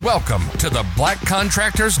Welcome to the Black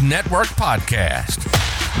Contractors Network podcast,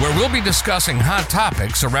 where we'll be discussing hot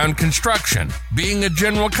topics around construction, being a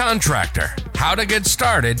general contractor, how to get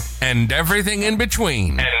started, and everything in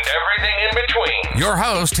between. Your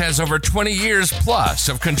host has over 20 years plus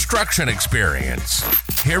of construction experience.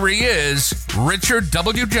 Here he is, Richard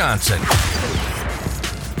W. Johnson.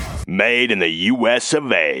 Made in the U.S.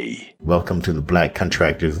 of A. Welcome to the Black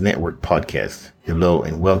Contractors Network podcast. Hello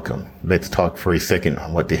and welcome. Let's talk for a second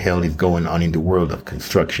on what the hell is going on in the world of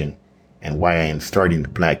construction and why I am starting the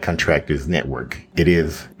Black Contractors Network. It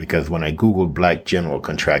is because when I Googled black general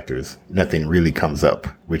contractors, nothing really comes up,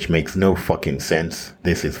 which makes no fucking sense.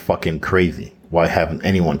 This is fucking crazy. Why haven't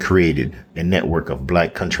anyone created a network of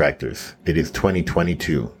black contractors? It is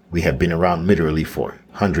 2022. We have been around literally for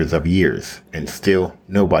hundreds of years, and still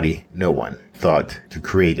no one thought to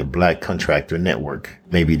create a black contractor network.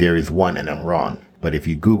 Maybe there is one and I'm wrong, but if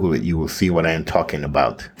you Google it, you will see what I am talking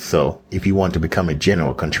about. So if you want to become a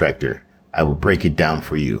general contractor, I will break it down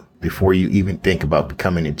for you. Before you even think about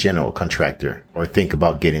becoming a general contractor or think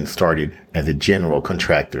about getting started as a general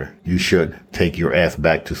contractor, you should take your ass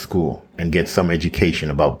back to school and get some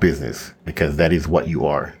education about business, because that is what you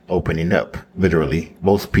are, opening up. Literally,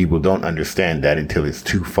 most people don't understand that until it's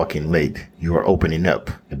too fucking late. You are opening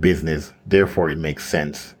up a business, therefore it makes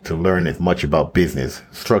sense to learn as much about business,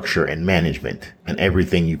 structure and management, and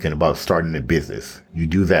everything you can about starting a business. You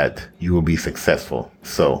do that, you will be successful.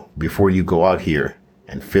 So, before you go out here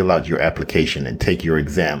and fill out your application and take your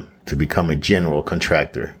exam to become a general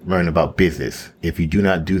contractor, learn about business. If you do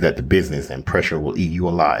not do that, the business and pressure will eat you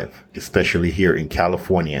alive, especially here in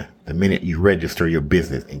California. The minute you register your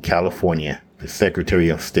business in California, the Secretary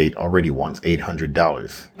of State already wants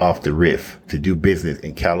 $800 off the riff. To do business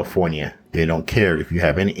in California, they don't care if you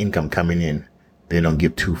have any income coming in. They don't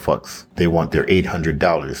give two fucks. They want their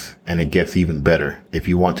 $800. And it gets even better if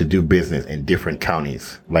you want to do business in different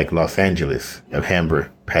counties like Los Angeles,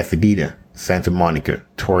 Alhambra, Pasadena, Santa Monica,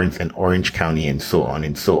 Torrance, and Orange County, and so on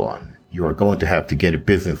and so on. You are going to have to get a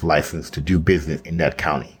business license to do business in that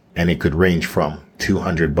county. And it could range from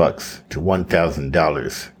 $200 to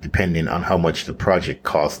 $1,000, depending on how much the project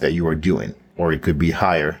costs that you are doing. Or it could be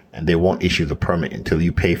higher, and they won't issue the permit until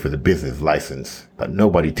you pay for the business license. But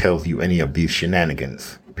nobody tells you any of these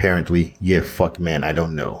shenanigans. Apparently, yeah, fuck man, I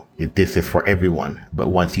don't know if this is for everyone. But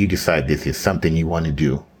once you decide this is something you want to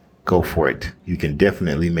do, go for it. You can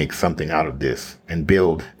definitely make something out of this and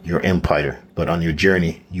build your empire. But on your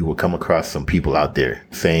journey, you will come across some people out there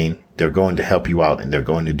saying they're going to help you out and they're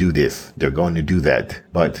going to do this, they're going to do that.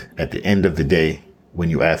 But at the end of the day, when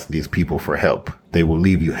you ask these people for help, they will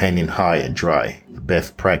leave you hanging high and dry. The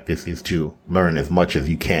best practice is to learn as much as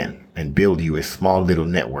you can and build you a small little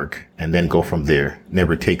network and then go from there.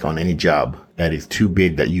 Never take on any job that is too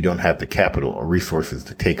big that you don't have the capital or resources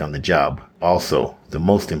to take on the job. Also, the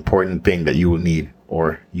most important thing that you will need,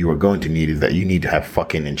 or you are going to need, is that you need to have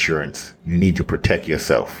fucking insurance. You need to protect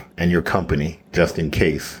yourself and your company just in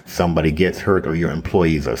case somebody gets hurt or your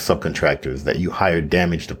employees or subcontractors that you hired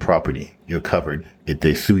damage the property. You're covered. If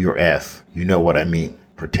they sue your ass, you know what I mean.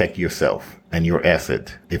 Protect yourself and your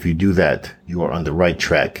asset. If you do that, you are on the right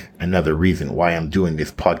track. Another reason why I'm doing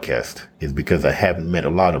this podcast is because I haven't met a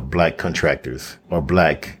lot of black contractors or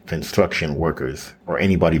black construction workers or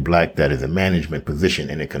anybody black that is a management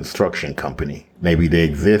position in a construction company. Maybe they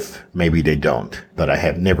exist, maybe they don't, but I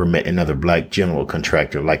have never met another black general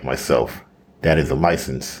contractor like myself. That is a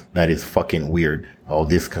license. That is fucking weird. All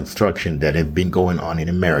this construction that has been going on in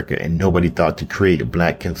America, and nobody thought to create a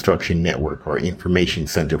black construction network or information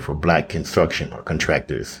center for black construction or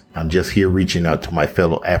contractors. I'm just here reaching out to my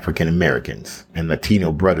fellow African Americans and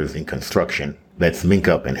Latino brothers in construction. Let's link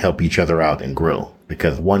up and help each other out and grow.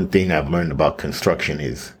 Because one thing I've learned about construction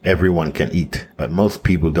is everyone can eat, but most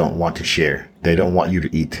people don't want to share. They don't want you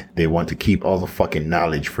to eat. They want to keep all the fucking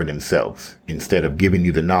knowledge for themselves instead of giving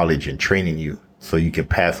you the knowledge and training you so you can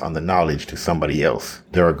pass on the knowledge to somebody else.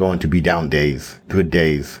 There are going to be down days, good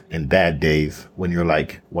days, and bad days when you're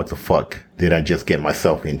like, what the fuck did I just get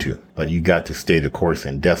myself into? But you got to stay the course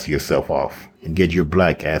and dust yourself off and get your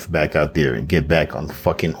black ass back out there and get back on the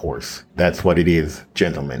fucking horse. That's what it is,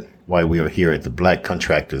 gentlemen. Why we are here at the Black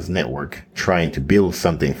Contractors Network, trying to build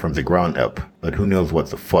something from the ground up. But who knows what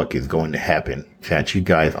the fuck is going to happen. Catch you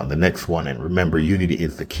guys on the next one, and remember, unity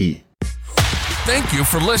is the key. Thank you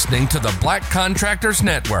for listening to the Black Contractors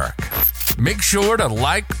Network. Make sure to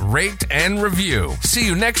like, rate, and review. See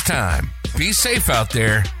you next time. Be safe out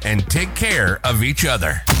there and take care of each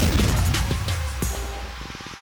other.